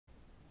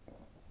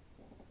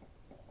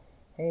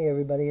Hey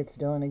everybody, it's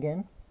Dylan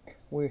again.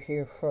 We're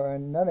here for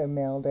another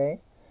mail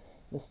day.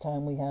 This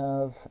time we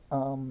have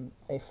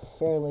a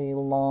fairly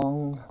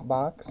long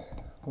box.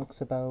 Looks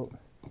about,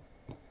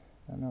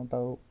 I don't know,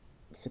 about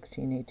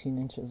 16, 18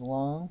 inches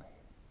long.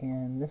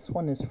 And this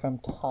one is from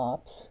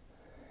Tops.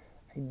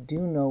 I do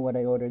know what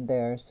I ordered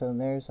there, so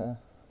there's a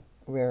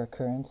rare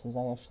occurrence as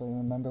I actually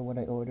remember what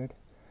I ordered.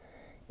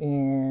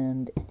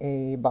 And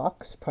a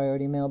box,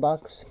 priority mail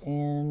box,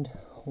 and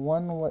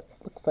one what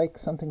looks like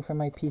something for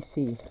my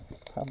PC.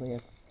 Probably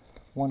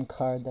one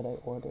card that I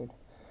ordered.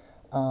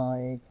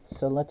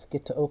 So let's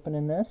get to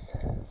opening this.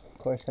 Of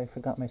course, I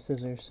forgot my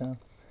scissors, so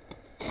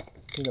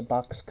do the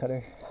box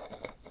cutter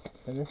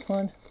for this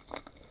one.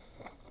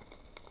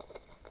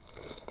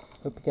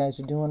 Hope you guys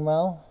are doing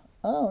well.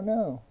 Oh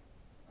no,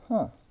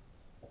 huh?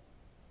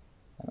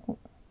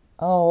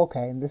 Oh,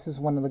 okay. This is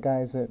one of the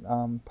guys that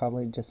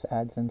probably just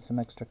adds in some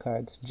extra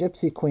cards.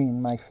 Gypsy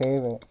Queen, my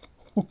favorite.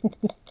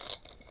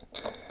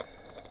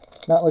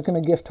 Not looking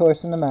a gift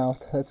horse in the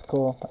mouth. That's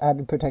cool.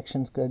 Added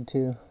protection's good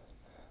too.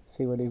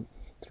 See what he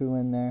threw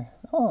in there.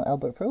 Oh,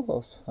 Albert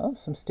Pujols. Oh,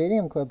 some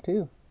Stadium Club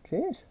too.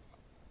 Jeez.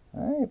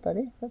 All right,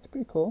 buddy. That's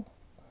pretty cool.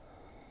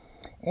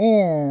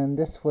 And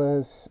this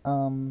was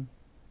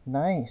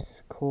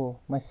nice, cool.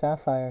 My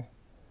Sapphire.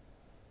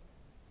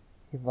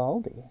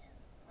 Evaldi.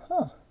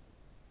 Huh.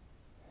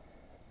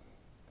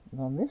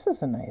 Well, this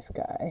is a nice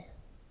guy.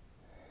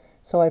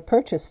 So I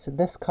purchased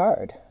this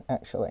card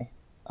actually.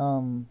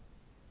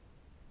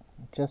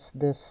 Just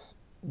this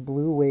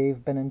Blue Wave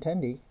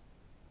Benintendi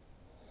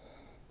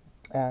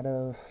out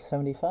of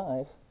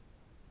 75.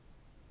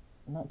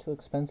 Not too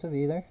expensive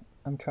either.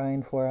 I'm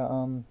trying for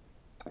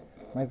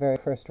my very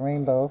first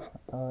rainbow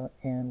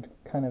and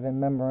kind of a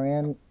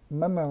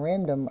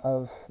memorandum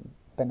of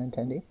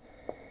Benintendi.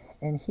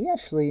 And he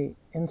actually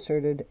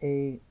inserted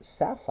a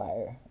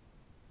sapphire.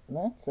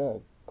 That's a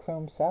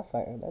chrome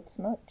sapphire. That's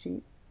not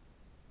cheap,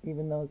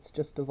 even though it's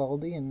just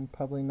Evaldi and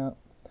probably not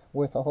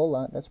worth a whole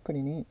lot. That's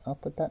pretty neat. I'll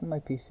put that in my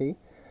PC.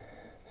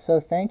 So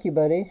thank you,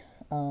 buddy.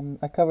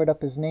 I covered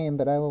up his name,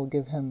 but I will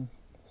give him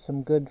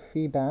some good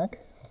feedback.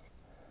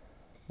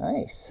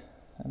 Nice.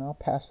 And I'll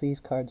pass these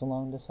cards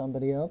along to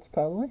somebody else,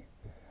 probably.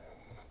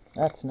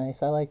 That's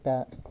nice. I like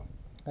that.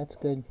 That's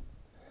good.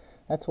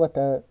 That's what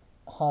the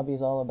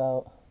hobby's all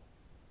about.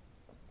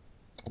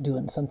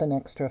 Doing something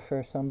extra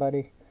for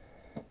somebody.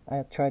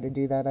 I try to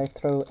do that. I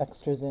throw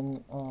extras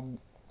in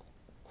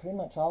pretty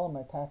much all of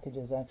my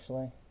packages,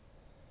 actually.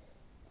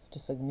 It's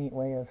just a neat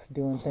way of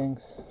doing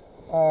things.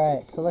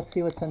 Alright, so let's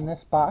see what's in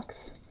this box.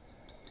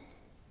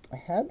 I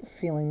have the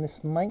feeling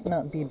this might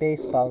not be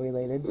baseball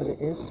related, but it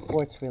is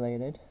sports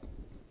related.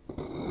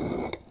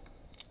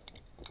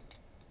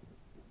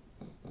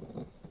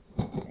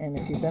 And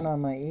if you've been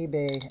on my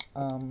eBay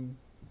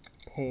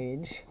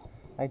page,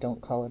 I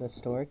don't call it a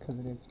store because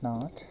it is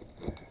not,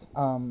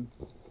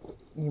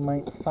 you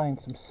might find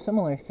some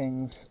similar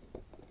things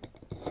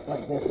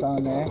like this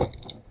on there.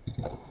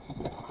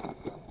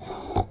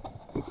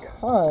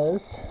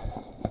 Because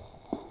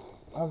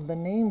of the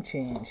name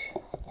change,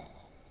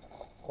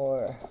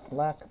 or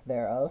lack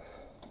thereof.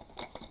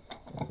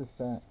 This is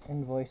the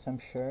invoice, I'm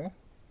sure.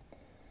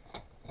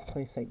 It's the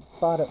place I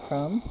bought it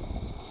from.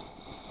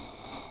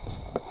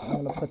 I'm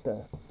going to put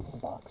the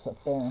box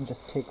up there and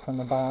just take from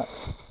the box.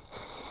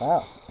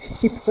 Wow,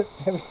 he put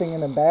everything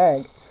in a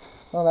bag.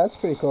 Well, that's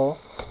pretty cool.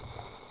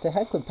 To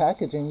heck with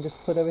packaging,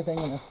 just put everything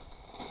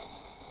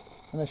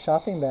in a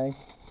shopping bag.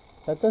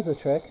 That does a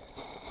trick.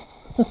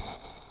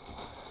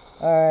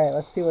 Alright,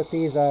 let's see what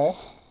these are.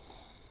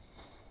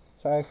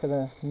 Sorry for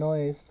the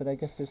noise, but I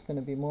guess there's going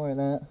to be more of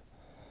that.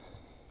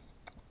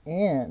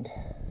 And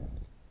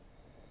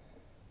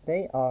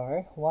they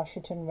are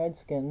Washington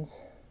Redskins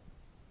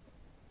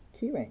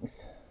key rings.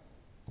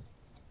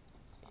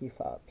 Key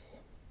fobs.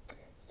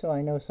 So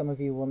I know some of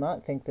you will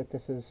not think that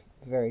this is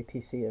very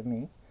PC of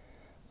me.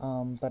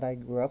 But I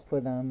grew up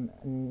with them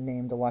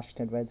named the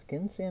Washington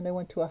Redskins, and I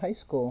went to a high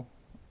school,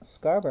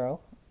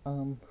 Scarborough,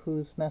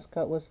 whose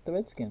mascot was the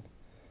Redskin.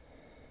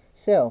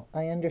 So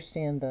I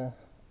understand the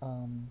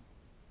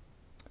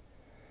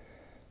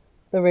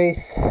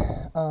race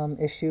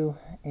issue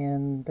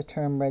and the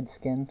term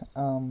Redskin.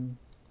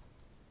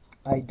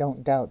 I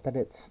don't doubt that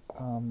it's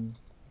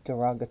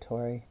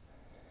derogatory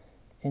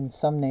in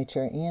some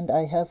nature, and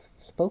I have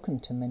spoken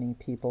to many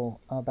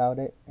people about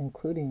it,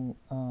 including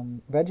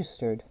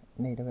registered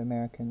Native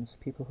Americans,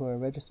 people who are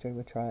registered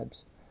with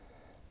tribes.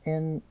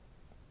 And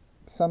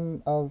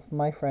some of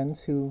my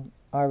friends who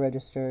are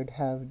registered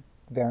have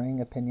varying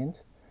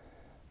opinions,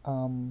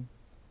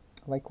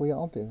 like we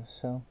all do.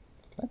 So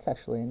that's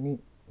actually a neat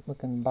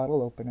looking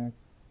bottle opener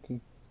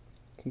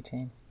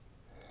keychain.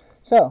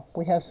 So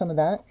we have some of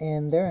that,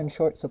 and they're in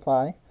short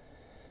supply.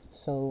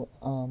 So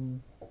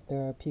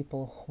there are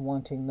people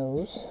wanting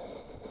those.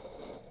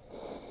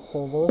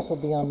 So those will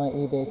be on my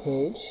eBay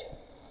page.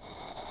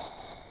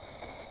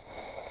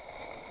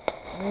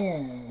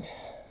 And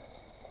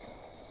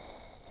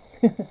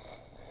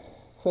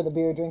for the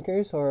beer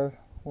drinkers or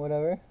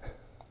whatever,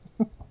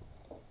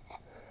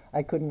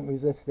 I couldn't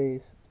resist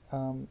these.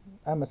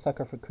 I'm a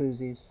sucker for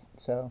koozies,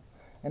 so,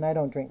 and I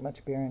don't drink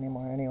much beer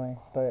anymore anyway,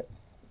 but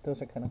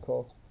those are kind of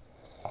cool.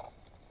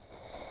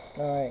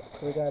 Alright,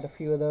 so we got a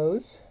few of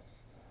those.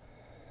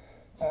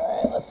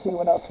 Alright, let's see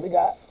what else we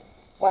got.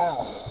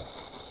 Wow.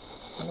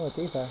 I don't know what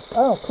these are.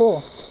 Oh,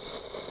 cool.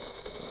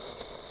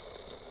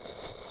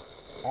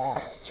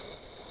 Ah.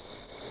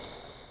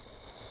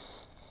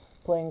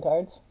 Playing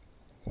cards.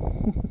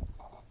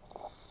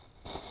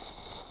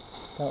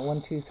 Got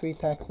 1, 2, 3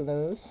 packs of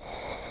those.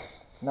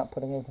 Not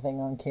putting everything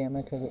on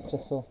camera because it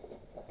just will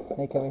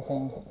make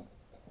everything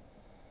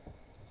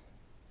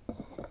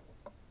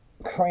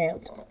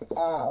cramped.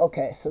 Ah,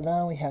 okay, so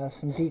now we have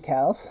some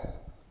decals.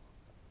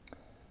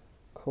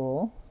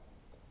 Cool.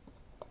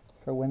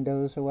 For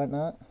windows or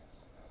whatnot.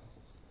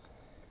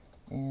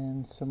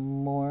 And some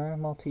more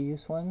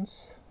multi-use ones.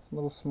 A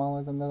little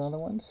smaller than the other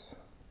ones.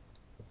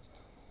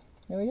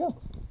 There we go.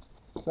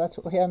 So that's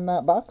what we had in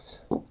that box.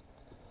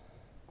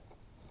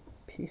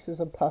 Pieces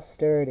of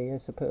posterity, I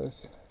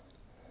suppose.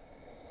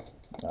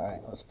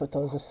 Alright, let's put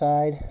those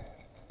aside.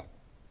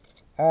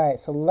 Alright,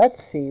 so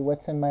let's see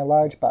what's in my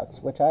large box,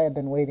 which I have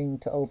been waiting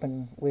to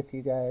open with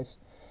you guys.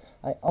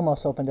 I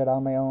almost opened it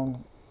on my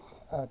own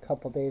a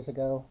couple days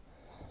ago.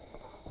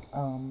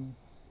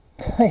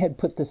 I had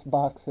put this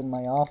box in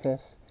my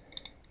office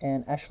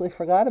and actually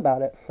forgot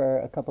about it for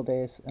a couple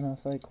days. And I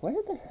was like, where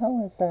the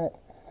hell is that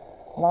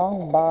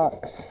long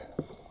box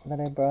that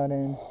I brought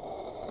in?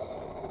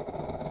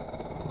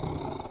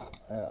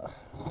 Ugh.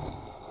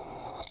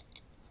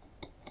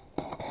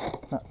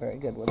 Not very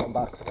good with the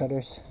box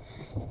cutters.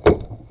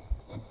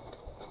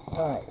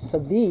 Alright, so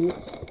these,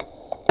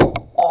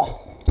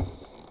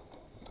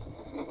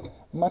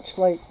 much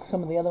like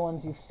some of the other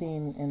ones you've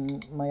seen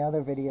in my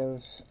other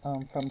videos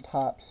from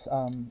Topps,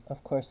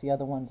 of course the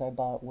other ones I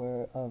bought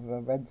were of a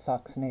Red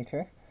Sox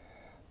nature.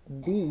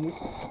 These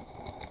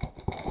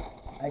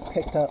I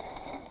picked up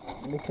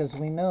because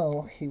we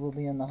know he will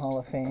be in the Hall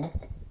of Fame.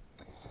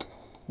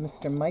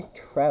 Mr. Mike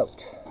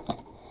Trout.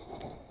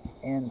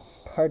 And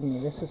pardon me,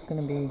 this is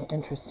going to be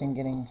interesting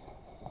getting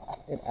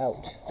it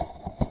out,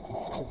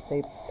 because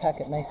they pack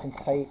it nice and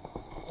tight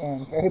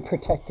and very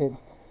protected.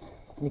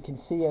 And you can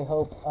see, I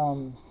hope,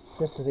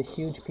 this is a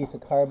huge piece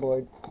of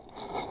cardboard,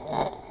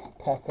 and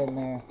it's packed in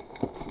there.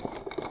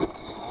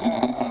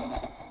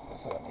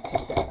 So let me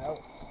take that out,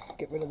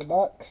 get rid of the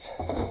box.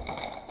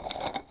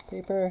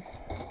 Paper,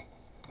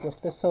 flip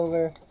this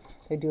over.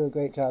 They do a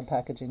great job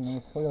packaging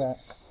these. Look at that.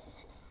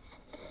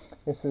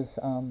 This is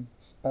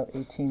about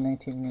 18,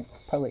 19,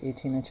 probably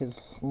 18 inches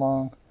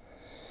long.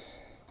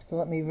 So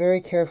let me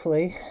very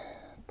carefully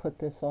put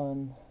this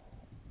on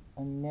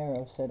a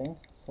narrow setting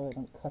so I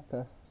don't cut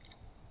the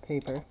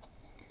paper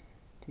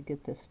to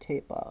get this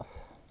tape off.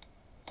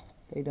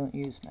 They don't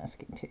use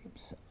masking tape,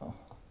 so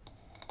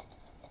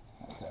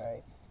that's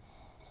alright.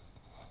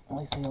 At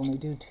least they only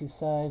do 2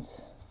 sides.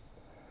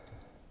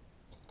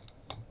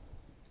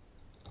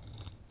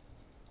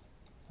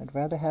 I'd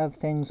rather have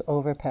things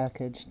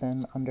over-packaged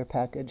than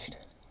under-packaged.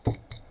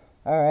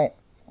 Alright,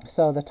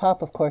 so the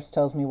top of course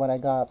tells me what I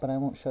got, but I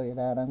won't show you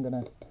that. I'm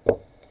gonna,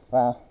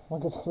 wow,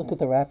 look at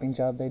the wrapping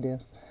job they do.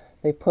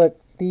 They put,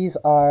 these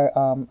are,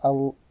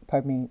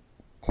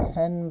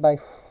 10 by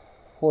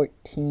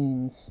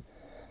 14s,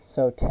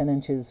 so 10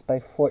 inches by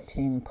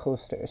 14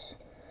 posters.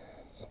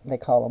 They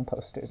call them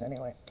posters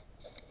anyway.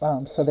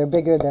 So they're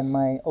bigger than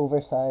my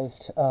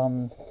oversized,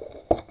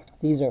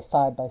 these are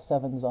 5 by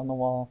 7s on the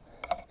wall,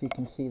 if you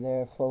can see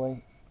there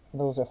fully.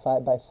 Those are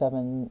 5 by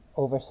 7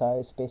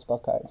 oversized baseball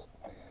cards.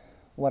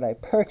 What I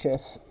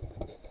purchased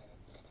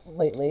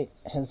lately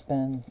has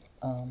been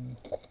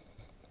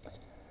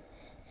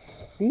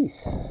these,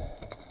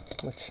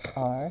 which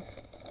are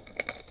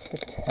the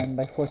 10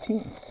 by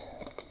 14s.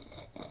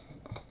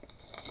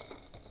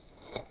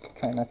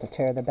 Try not to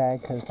tear the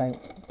bag because I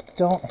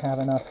don't have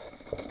enough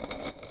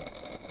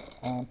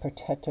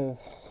protective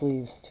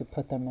sleeves to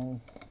put them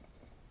in.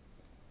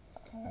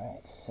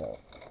 Alright, so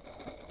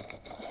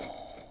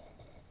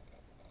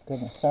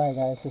goodness, sorry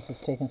guys, this is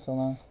taking so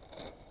long.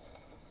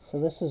 So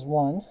this is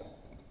one.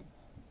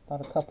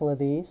 Bought a couple of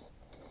these.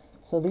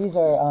 So these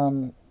are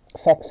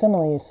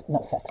facsimiles,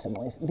 not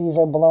facsimiles, these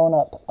are blown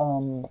up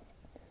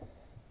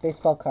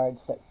baseball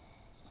cards that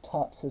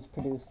Topps has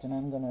produced, and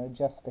I'm going to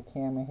adjust the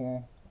camera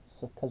here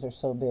because they're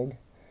so big.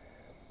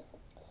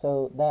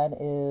 So that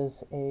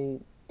is a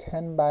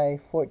 10 by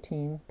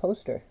 14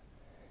 poster,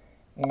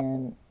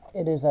 and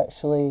it is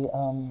actually,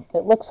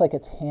 it looks like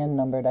it's hand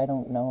numbered. I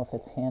don't know if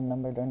it's hand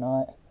numbered or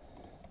not.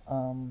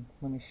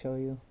 Let me show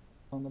you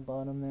on the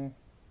bottom there,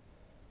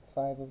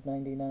 5 of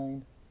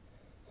 99.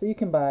 So you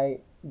can buy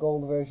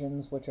gold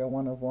versions, which are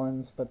 1 of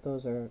 1s, but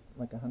those are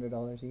like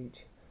 $100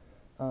 each.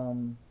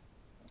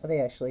 They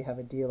actually have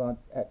a deal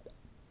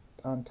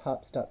on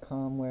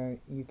Topps.com where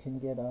you can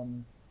get, I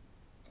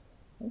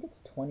think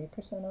it's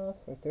 20% off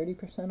or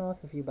 30% off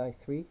if you buy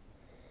 3.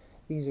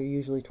 These are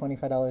usually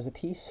 $25 a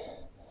piece.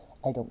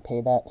 I don't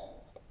pay that.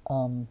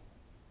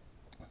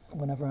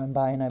 Whenever I'm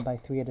buying, I buy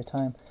 3 at a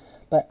time.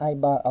 But I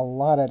bought a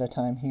lot at a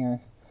time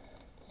here.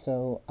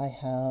 So I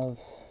have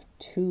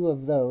 2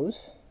 of those.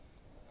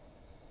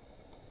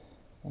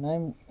 And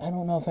I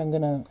don't know if I'm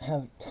gonna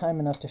have time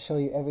enough to show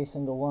you every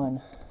single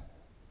one.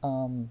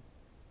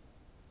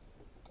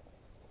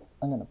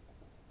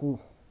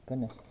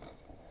 Goodness.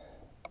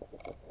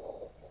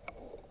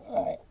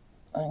 Alright,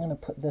 I'm gonna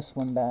put this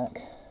one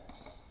back.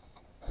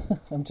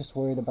 I'm just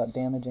worried about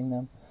damaging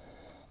them.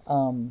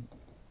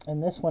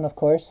 And this one, of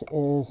course,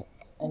 is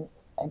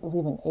I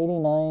believe an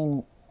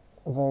 89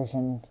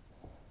 version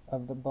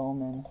of the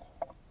Bowman.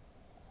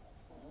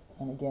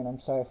 And again, I'm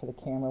sorry for the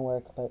camera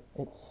work, but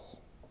it's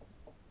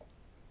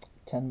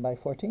 10 by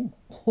 14.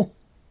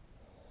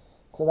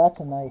 So that's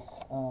a nice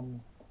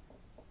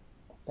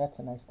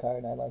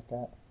card. I like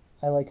that.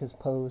 I like his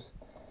pose.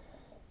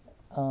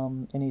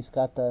 And he's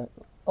got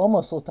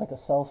almost looked like a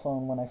cell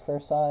phone when I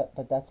first saw it,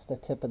 but that's the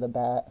tip of the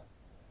bat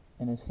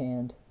in his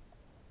hand.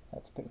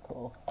 That's pretty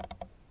cool.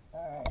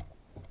 Alright.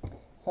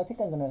 So I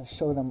think I'm going to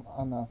show them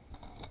on the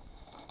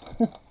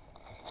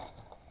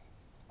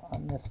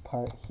on this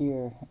part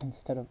here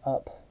instead of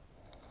up.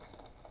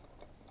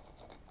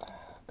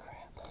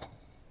 Crap.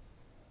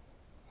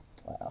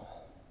 Wow.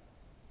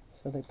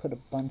 So they put a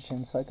bunch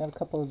in. So I got a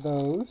couple of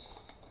those.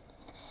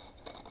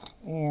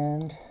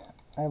 And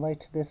I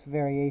liked this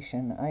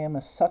variation. I am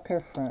a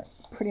sucker for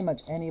pretty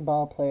much any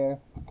ball player,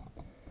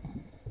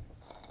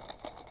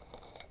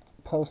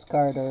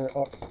 postcard or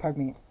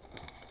pardon me,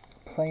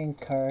 playing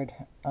card,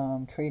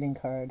 trading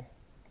card,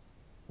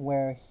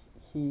 where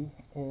he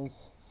is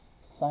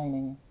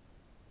signing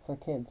for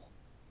kids.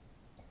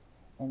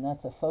 And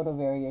that's a photo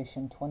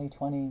variation,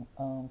 2020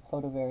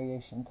 photo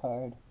variation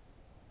card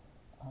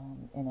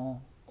in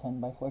a 10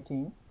 by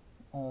 14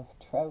 of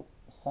Trout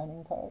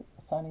signing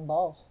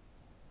balls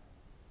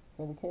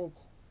for the kids.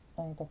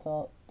 I think that's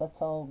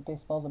all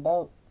baseball's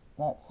about.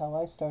 That's how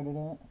I started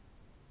in it.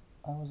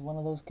 I was one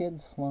of those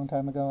kids a long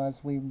time ago,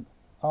 as we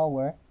all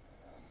were.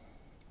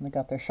 And they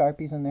got their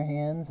Sharpies in their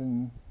hands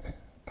and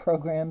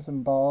programs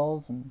and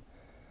balls, and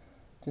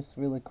just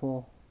really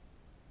cool.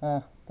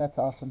 That's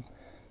awesome.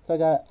 So I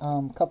got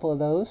a couple of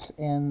those,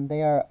 and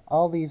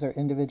all these are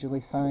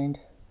individually signed.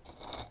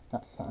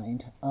 Not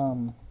signed,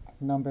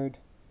 numbered.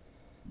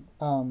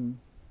 The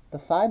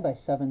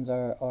 5x7s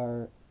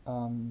are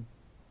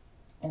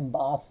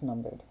embossed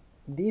numbered.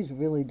 These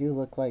really do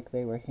look like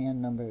they were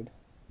hand numbered.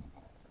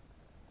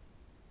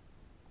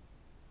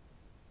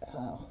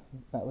 Wow,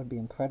 that would be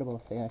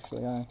incredible if they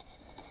actually are.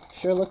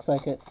 Sure looks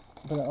like it,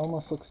 but it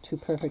almost looks too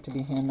perfect to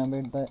be hand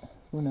numbered, but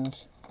who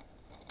knows.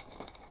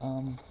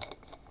 I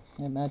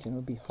imagine it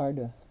would be hard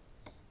to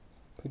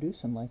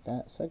produce them like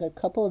that. So I got a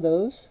couple of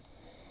those.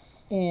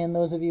 And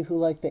those of you who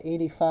like the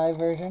 85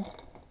 version,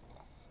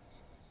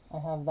 I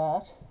have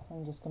that.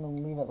 I'm just going to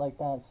leave it like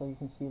that so you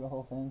can see the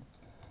whole thing.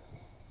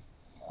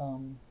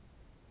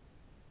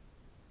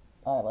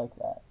 I like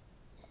that.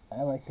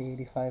 I like the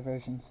 85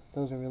 versions.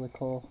 Those are really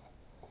cool.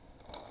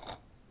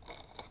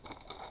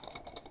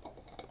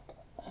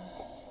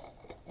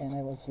 And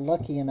I was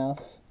lucky enough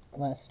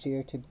last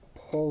year to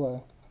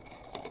pull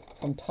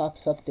from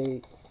Topps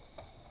Update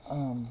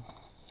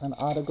an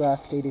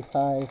autographed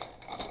 85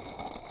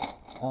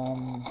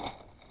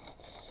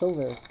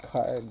 silver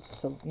cards.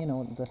 So, you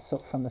know,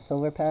 from the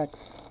silver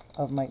packs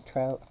of Mike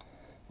Trout.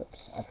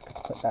 Oops, I forgot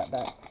to put that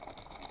back.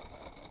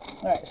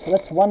 Alright, so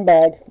that's one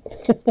bag.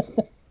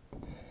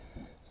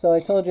 So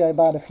I told you I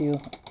bought a few.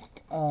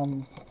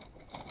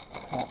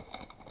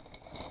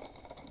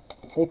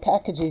 They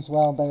package these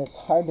well, but it's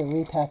hard to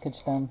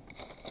repackage them.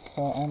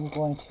 So I'm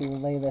going to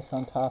lay this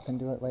on top and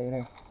do it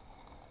later.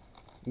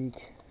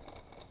 Eek.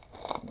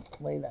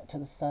 Lay that to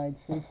the side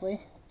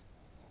safely.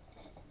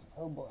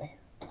 Oh boy.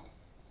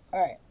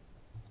 Alright.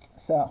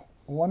 So,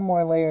 one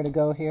more layer to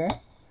go here.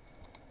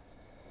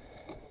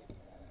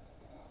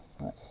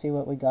 Let's see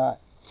what we got.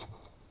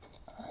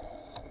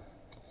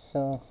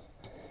 So,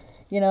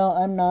 you know,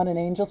 I'm not an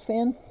Angels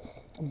fan,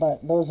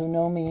 but those who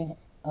know me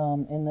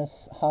in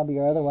this hobby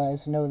or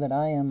otherwise know that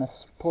I am a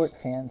sport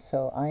fan.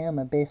 So I am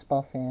a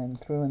baseball fan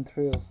through and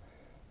through.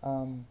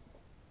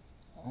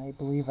 I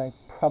believe I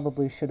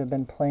probably should have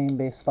been playing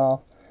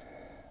baseball.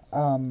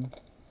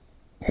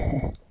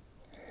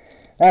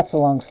 That's a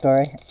long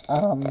story.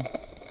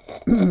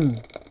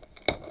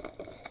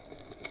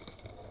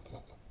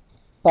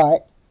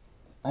 But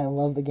I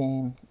love the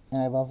game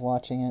and I love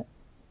watching it,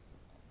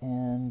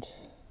 and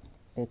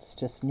it's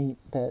just neat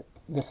that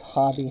this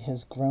hobby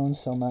has grown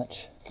so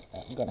much.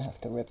 I'm gonna have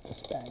to rip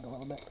this bag a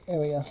little bit. There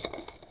we go.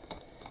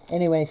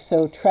 Anyway,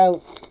 so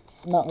Trout,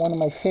 not one of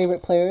my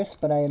favorite players,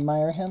 but I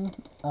admire him.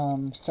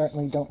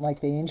 Certainly don't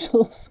like the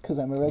Angels because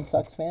I'm a Red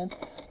Sox fan.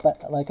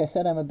 But like I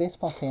said, I'm a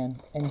baseball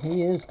fan, and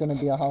he is going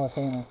to be a Hall of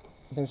Famer.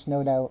 There's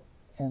no doubt.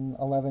 In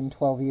 11,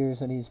 12 years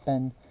that he's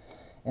been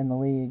in the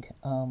league,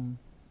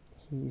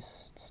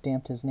 he's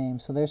stamped his name.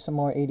 So there's some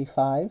more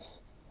 85s.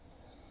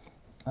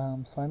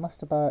 So I must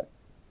have bought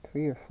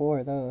 3 or 4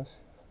 of those.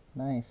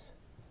 Nice.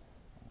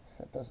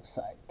 Set those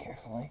aside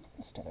carefully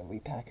instead of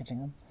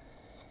repackaging them.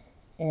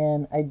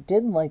 And I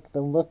did like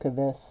the look of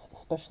this,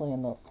 especially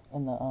in the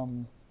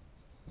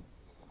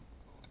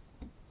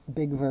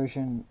big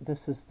version.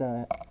 This is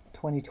the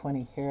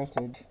 2020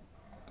 Heritage.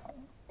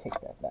 Take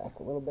that back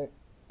a little bit.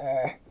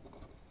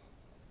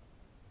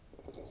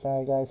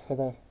 Sorry guys for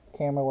the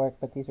camera work,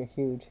 but these are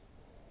huge.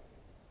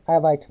 I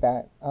liked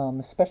that,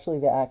 especially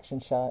the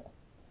action shot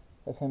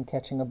of him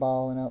catching a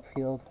ball in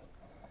outfield.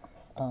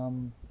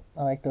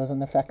 I like those,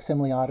 and the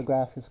facsimile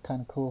autograph is kind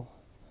of cool.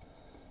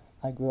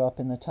 I grew up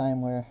in the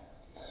time where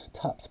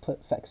Topps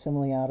put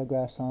facsimile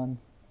autographs on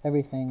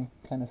everything,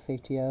 kind of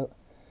faked you out.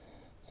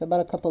 So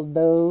about a couple of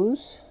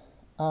those.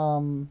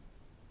 Hold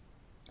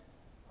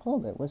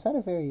it, was that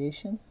a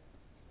variation?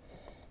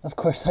 Of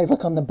course, I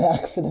look on the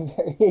back for the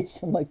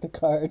variation like the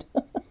card.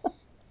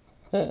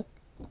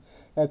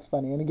 That's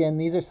funny. And again,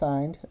 these are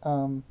signed.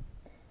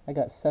 I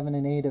got 7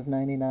 and 8 of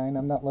 99.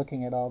 I'm not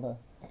looking at all the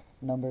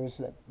numbers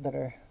that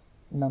are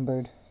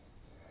numbered.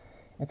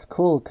 It's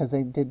cool because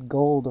they did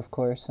gold, of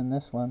course, in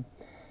this one.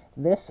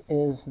 This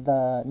is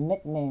the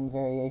nickname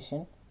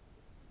variation,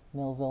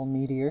 Millville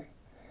Meteor.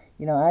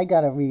 You know, I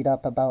got to read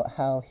up about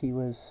how he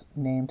was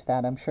named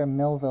that. I'm sure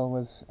Millville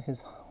was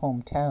his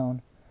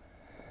hometown.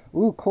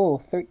 Ooh, cool.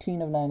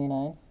 13 of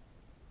 99.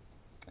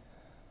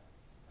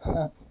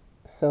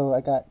 So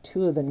I got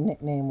 2 of the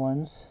nickname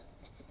ones.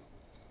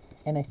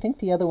 And I think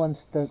the other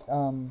one's the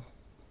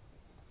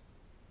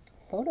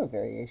photo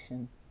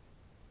variation.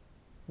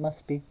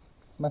 Must be.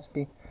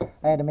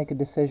 I had to make a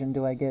decision.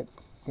 Do I get,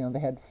 you know, they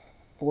had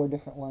 4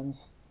 different ones,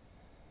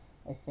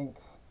 I think,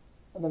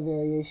 the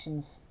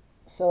variations.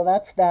 So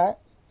that's that.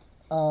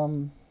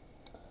 I'm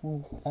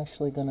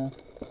actually going to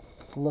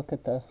look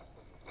at the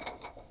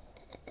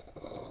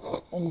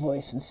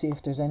invoice and see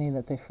if there's any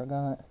that they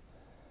forgot.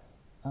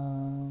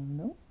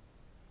 Nope.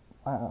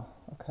 Wow,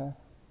 okay.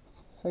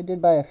 So I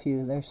did buy a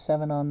few. There's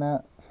 7 on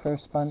that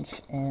first bunch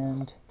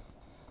and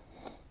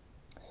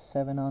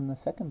 7 on the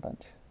second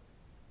bunch.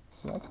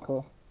 So that's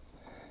cool.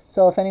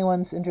 So if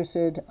anyone's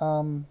interested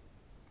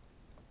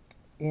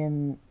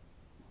in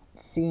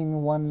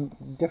seeing one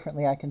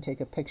differently, I can take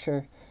a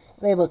picture.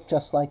 They look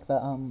just like the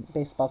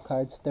baseball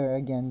cards. They're,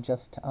 again,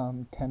 just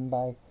 10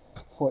 by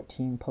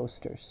 14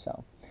 posters.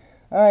 So,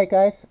 all right,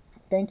 guys.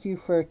 Thank you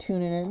for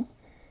tuning in.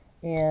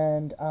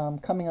 And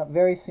coming up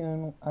very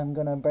soon, I'm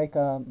going to break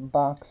a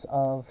box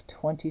of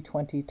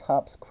 2020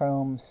 Topps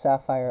Chrome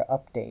Sapphire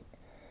Update.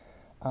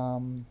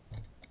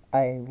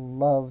 I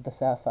love the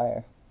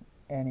Sapphire.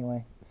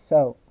 Anyway,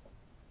 so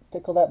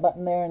tickle that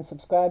button there and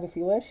subscribe if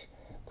you wish.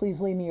 Please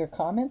leave me your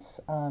comments.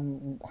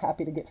 I'm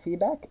happy to get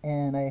feedback,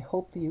 and I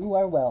hope you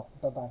are well.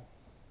 Bye-bye.